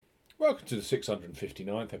Welcome to the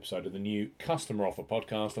 659th episode of the new Customer Offer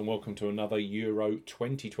podcast, and welcome to another Euro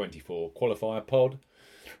 2024 Qualifier pod.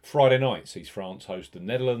 Friday night sees France host the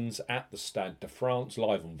Netherlands at the Stade de France,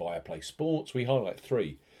 live on Viaplay Sports. We highlight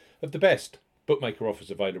three of the best bookmaker offers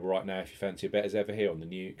available right now if you fancy a bet as ever here on the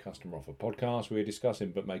new Customer Offer podcast. We're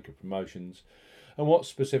discussing bookmaker promotions and what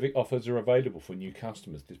specific offers are available for new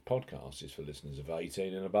customers. This podcast is for listeners of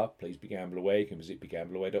 18 and above. Please be gamble aware. You can visit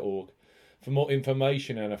begambleaware.org for more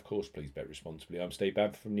information, and of course, please bet responsibly. I'm Steve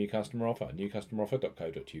Bamford from New Customer Offer,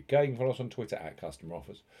 newcustomeroffer.co.uk. You can follow us on Twitter at Customer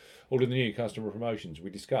Offers. All of the new customer promotions we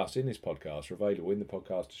discuss in this podcast are available in the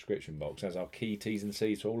podcast description box as our key T's and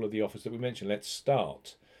C's for all of the offers that we mentioned. Let's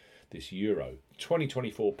start this Euro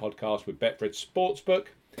 2024 podcast with Betfred Sportsbook.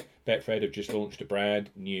 Betfred have just launched a brand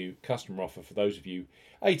new customer offer for those of you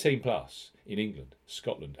 18 plus in England,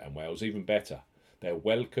 Scotland and Wales. Even better, their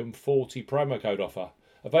Welcome 40 promo code offer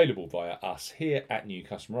available via us here at New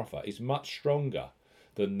Customer Offer is much stronger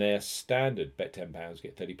than their standard bet £10,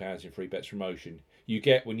 get £30 in free bets promotion you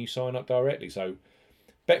get when you sign up directly. So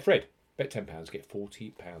Betfred, bet £10, get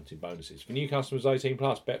 £40 in bonuses. For new customers 18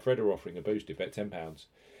 plus, Betfred are offering a boosted bet £10,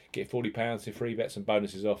 get £40 in free bets and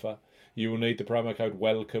bonuses offer. You will need the promo code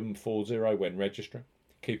WELCOME40 when registering.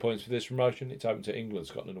 Key points for this promotion: it's open to England,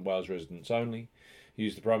 Scotland and Wales residents only.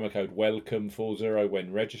 Use the promo code WELCOME40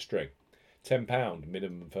 when registering. £10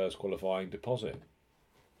 minimum first qualifying deposit.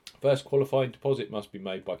 First qualifying deposit must be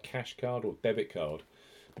made by cash card or debit card.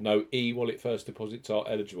 No e-wallet first deposits are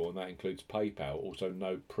eligible, and that includes PayPal. Also,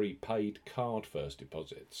 no prepaid card first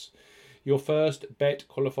deposits. Your first bet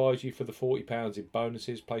qualifies you for the £40 in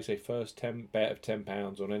bonuses. Place a first bet of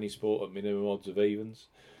 £10 on any sport at minimum odds of evens.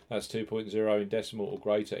 That's 2.0 in decimal or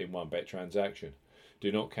greater in one bet transaction.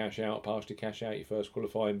 Do not cash out, partially cash out your first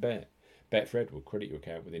qualifying bet. Betfred will credit your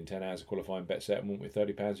account within 10 hours of qualifying bet settlement with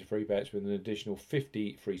 £30 in free bets with an additional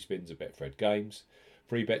 50 free spins of Betfred games.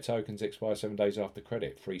 Free bet tokens expire 7 days after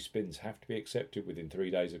credit. Free spins have to be accepted within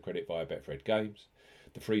 3 days of credit via Betfred games.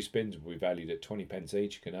 The free spins will be valued at 20p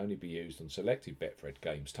each, can only be used on selected Betfred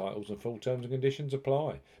games titles, and full terms and conditions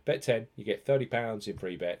apply. Bet 10, you get £30 in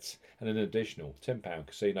free bets and an additional £10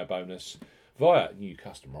 casino bonus via new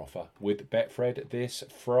customer offer with Betfred this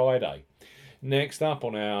Friday. Next up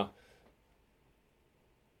on our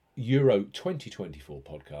Euro 2024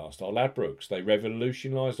 podcast are Ladbrokes. They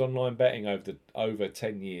revolutionised online betting over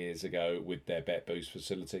 10 years ago with their Bet Boost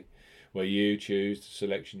facility, where you choose the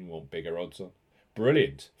selection you want bigger odds on.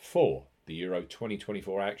 Brilliant for the Euro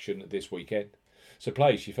 2024 action this weekend. So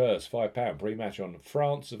place your first £5 pre-match on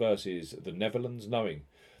France versus the Netherlands, knowing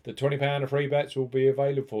that £20 of free bets will be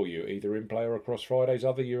available for you either in play or across Friday's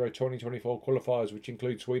other Euro 2024 qualifiers, which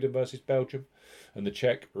include Sweden versus Belgium and the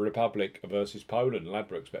Czech Republic versus Poland.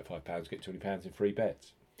 Ladbrokes, bet £5, get £20 in free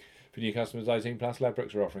bets. For new customers 18 plus,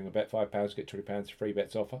 Ladbrokes are offering a bet £5, get £20 in free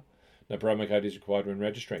bets offer. No promo code is required when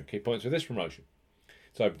registering. Key points for this promotion: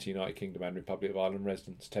 it's open to United Kingdom and Republic of Ireland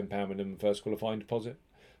residents. £10 minimum first qualifying deposit.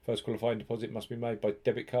 First qualifying deposit must be made by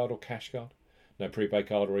debit card or cash card. No prepaid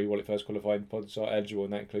card or e-wallet first qualifying deposits are eligible,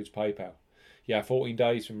 and that includes PayPal. You have 14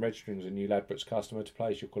 days from registering as a new Ladbrokes customer to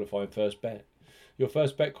place your qualifying first bet. Your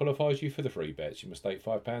first bet qualifies you for the free bets. You must stake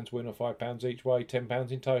 £5 win or £5 each way,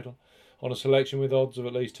 £10 in total, on a selection with odds of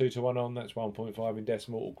at least 2 to 1 on, that's 1.5 in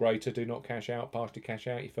decimal or greater. Do not cash out, partially cash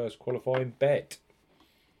out your first qualifying bet.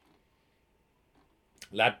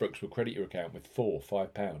 Ladbrokes will credit your account with 4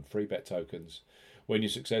 £5 free bet tokens when you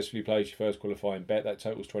successfully place your first qualifying bet. That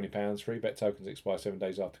totals £20. Free bet tokens expire 7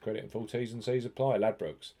 days after credit, and full T's and C's apply.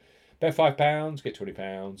 Ladbrokes, bet £5, get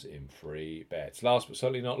 £20 in free bets. Last but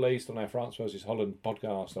certainly not least, on our France versus Holland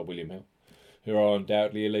podcast are William Hill, who are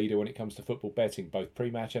undoubtedly a leader when it comes to football betting, both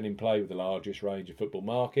pre-match and in play, with the largest range of football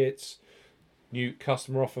markets. New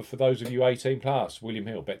customer offer for those of you 18 plus. William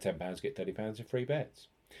Hill, bet £10, get £30 in free bets.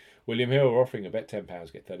 William Hill are offering a bet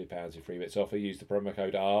 £10, get £30 in free bets offer. Use the promo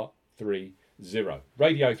code R30,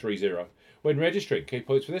 Radio 30, when registering. Key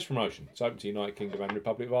points for this promotion: it's open to United Kingdom and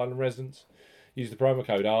Republic of Ireland residents. Use the promo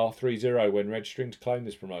code R30 when registering to claim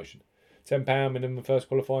this promotion. £10 minimum first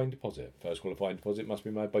qualifying deposit. First qualifying deposit must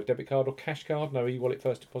be made by debit card or cash card. No e-wallet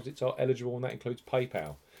first deposits are eligible, and that includes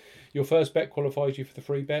PayPal. Your first bet qualifies you for the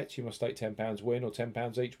free bets. You must stake £10 win or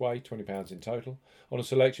 £10 each way, £20 in total, on a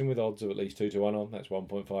selection with odds of at least 2 to 1 on, that's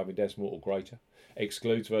 1.5 in decimal or greater.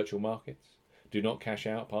 Excludes virtual markets. Do not cash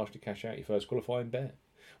out, partially cash out your first qualifying bet.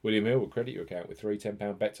 William Hill will credit your account with 3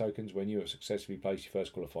 £10 bet tokens when you have successfully placed your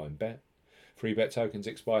first qualifying bet. Free bet tokens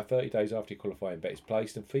expire 30 days after your qualifying bet is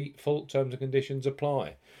placed, and full terms and conditions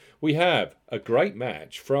apply. We have a great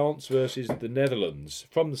match, France versus the Netherlands,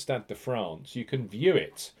 from the Stade de France. You can view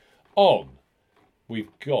it on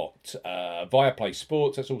We've got Viaplay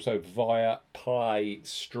Sports. That's also Viaplay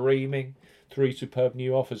Streaming. 3 superb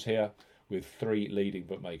new offers here with 3 leading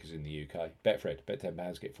bookmakers in the UK. Betfred, bet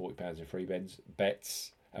 £10, get £40 in free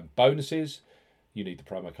bets and bonuses. You need the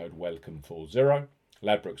promo code WELCOME40.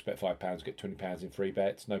 Ladbrokes, bet £5, get £20 in free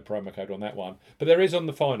bets. No promo code on that one. But there is on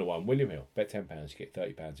the final one. William Hill, bet £10, you get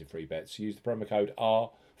 £30 in free bets. Use the promo code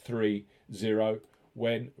R30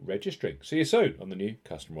 when registering. See you soon on the new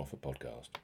Customer Offer Podcast.